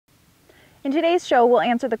In today's show, we'll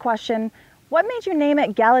answer the question, what made you name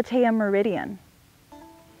it Galatea Meridian?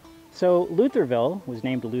 So Luthorville was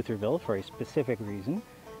named Luthorville for a specific reason,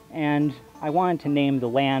 and I wanted to name the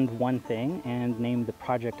land one thing and name the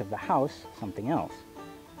project of the house something else.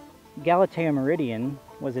 Galatea Meridian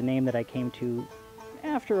was a name that I came to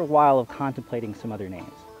after a while of contemplating some other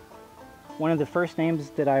names. One of the first names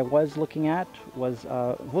that I was looking at was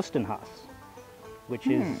Wustenhaus, which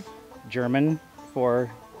is German for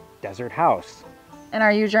desert house. And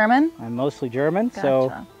are you German? I'm mostly German, Gotcha. so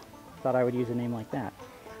I thought I would use a name like that.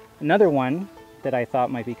 Another one that I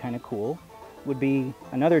thought might be kind of cool would be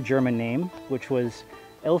another German name, which was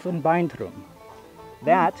Elfenbeintrum.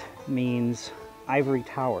 That means ivory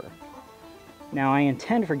tower. Now, I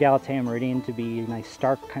intend for Galatea Meridian to be a nice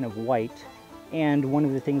stark kind of white, and one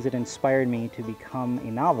of the things that inspired me to become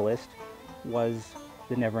a novelist was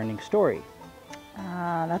the never-ending story.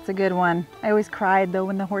 Ah, that's a good one. I always cried, though,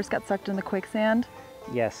 when the horse got sucked in the quicksand.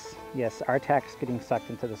 Yes, Artax getting sucked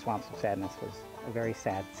into the swamps of sadness was a very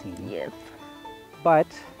sad scene. Yes. But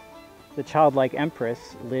the childlike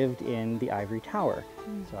empress lived in the ivory tower,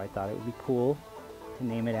 so I thought it would be cool to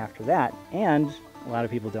name it after that. And a lot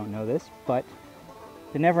of people don't know this, but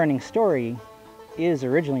the never-ending story is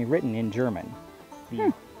originally written in German.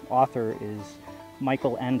 The author is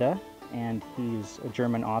Michael Ende, and he's a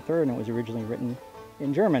German author, and it was originally written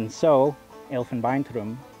in German. So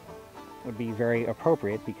Elfenbeintrum would be very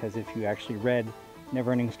appropriate, because if you actually read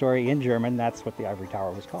Never-Ending Story in German, that's what the ivory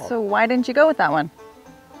tower was called. So why didn't you go with that one?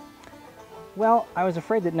 Well, I was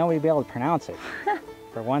afraid that nobody would be able to pronounce it.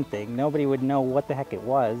 For one thing, nobody would know what the heck it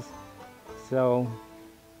was, so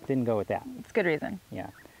didn't go with that. It's a good reason. Yeah.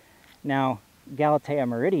 Now, Galatea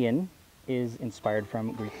Meridian is inspired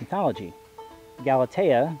from Greek mythology.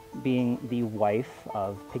 Galatea being the wife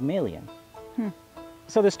of Pygmalion.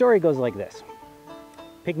 So the story goes like this.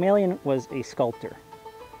 Pygmalion was a sculptor,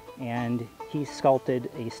 and he sculpted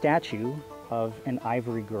a statue of an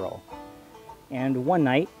ivory girl. And one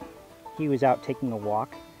night, he was out taking a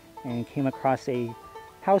walk and came across a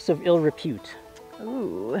house of ill repute.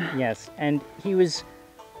 Ooh. Yes, and he was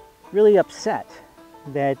really upset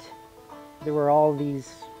that there were all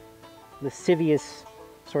these lascivious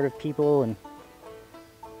sort of people and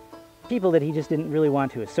people that he just didn't really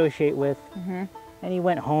want to associate with. And he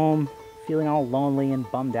went home feeling all lonely and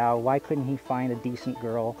bummed out. Why couldn't he find a decent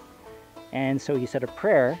girl? And so he said a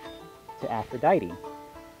prayer to Aphrodite,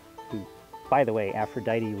 who, by the way,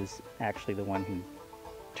 Aphrodite was actually the one who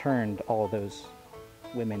turned all those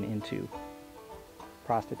women into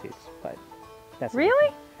prostitutes. But that's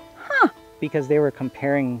Really? Huh. because they were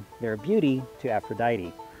comparing their beauty to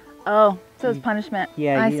Aphrodite. Oh, so it's punishment.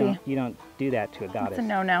 Yeah, I you see. don't do that to a goddess. It's a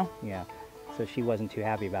no-no. Yeah, so she wasn't too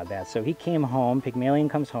happy about that. So he came home, Pygmalion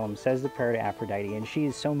comes home, says the prayer to Aphrodite, and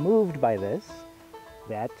she's so moved by this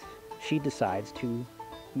that she decides to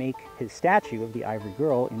make his statue of the ivory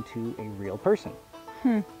girl into a real person.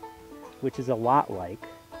 Which is a lot like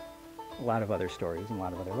a lot of other stories and a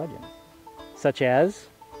lot of other legends. Such as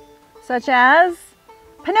Such as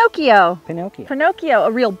Pinocchio. Pinocchio. Pinocchio,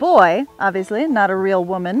 a real boy, obviously, not a real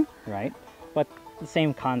woman. Right? But the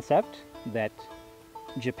same concept, that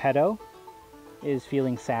Geppetto is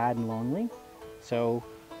feeling sad and lonely, so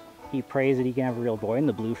he prays that he can have a real boy, and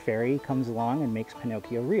the blue fairy comes along and makes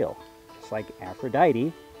Pinocchio real, just like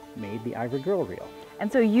Aphrodite made the ivory girl real.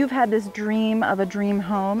 And so you've had this dream of a dream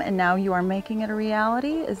home, and now you are making it a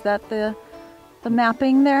reality? Is that the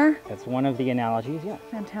mapping there? That's one of the analogies, yeah.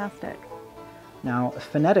 Fantastic. Now,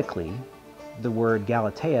 phonetically, the word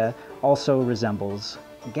Galatea also resembles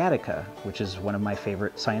Gattaca, which is one of my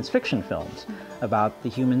favorite science fiction films, about the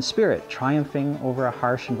human spirit triumphing over a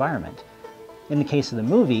harsh environment. In the case of the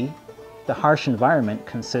movie, the harsh environment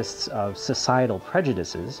consists of societal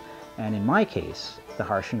prejudices, and in my case, the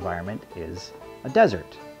harsh environment is a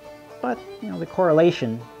desert. But, the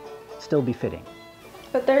correlation still befitting.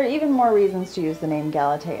 But there are even more reasons to use the name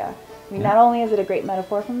Galatea. I mean, not only is it a great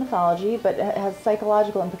metaphor from mythology, but it has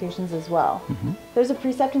psychological implications as well. There's a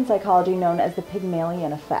precept in psychology known as the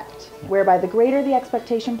Pygmalion effect, whereby the greater the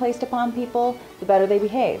expectation placed upon people, the better they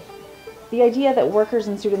behave. The idea that workers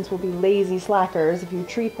and students will be lazy slackers if you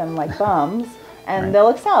treat them like bums, and they'll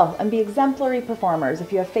excel and be exemplary performers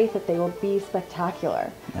if you have faith that they will be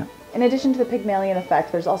spectacular. In addition to the Pygmalion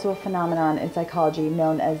effect, there's also a phenomenon in psychology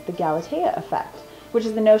known as the Galatea effect, which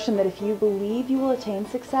is the notion that if you believe you will attain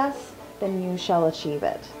success, then you shall achieve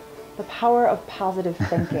it. The power of positive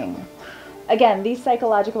thinking. Again, these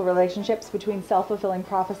psychological relationships between self-fulfilling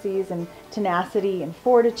prophecies and tenacity and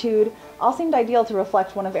fortitude all seemed ideal to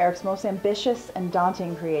reflect one of Eric's most ambitious and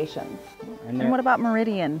daunting creations. And what about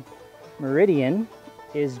Meridian? Meridian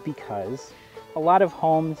is because a lot of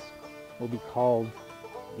homes will be called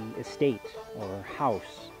the estate or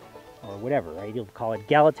house or whatever, right? You'll call it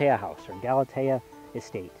Galatea House or Galatea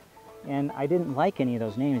Estate. And I didn't like any of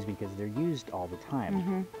those names because they're used all the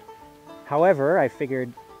time. However, I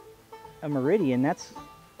figured a meridian, that's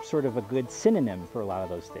sort of a good synonym for a lot of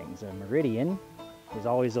those things. A meridian is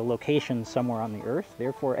always a location somewhere on the earth.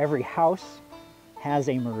 Therefore, every house has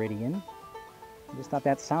a meridian. I just thought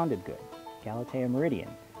that sounded good. Galatea Meridian,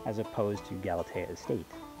 as opposed to Galatea Estate.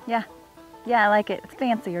 Yeah. Yeah, I like it. It's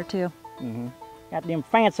fancier too. Got them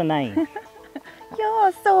fancy name.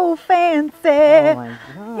 You're so fancy. Oh my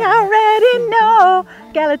God. You already know.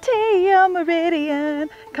 Galatea Meridian.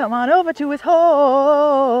 Come on over to his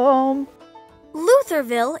home.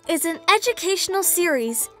 Luthorville is an educational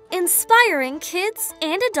series inspiring kids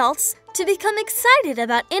and adults to become excited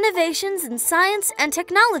about innovations in science and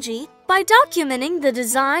technology by documenting the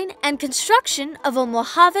design and construction of a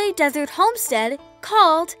Mojave Desert homestead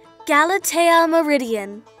called Galatea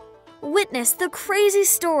Meridian. Witness the crazy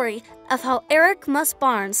story of how Rarick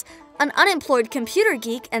Muss-Barnes, an unemployed computer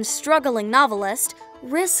geek and struggling novelist,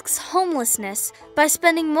 risks homelessness by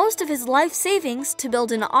spending most of his life savings to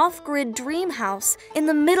build an off-grid dream house in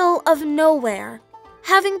the middle of nowhere.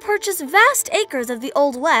 Having purchased vast acres of the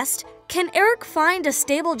Old West, can Rarick find a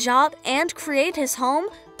stable job and create his home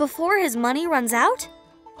before his money runs out?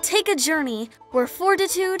 Take a journey where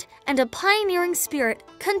fortitude and a pioneering spirit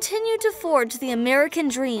continue to forge the American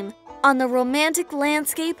dream on the romantic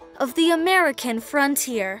landscape of the American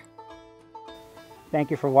frontier. Thank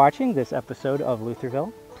you for watching this episode of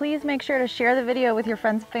Luthorville. Please make sure to share the video with your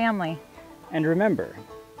friends and family. And remember,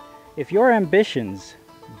 if your ambitions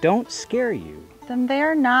don't scare you, Then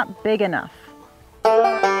they're not big enough.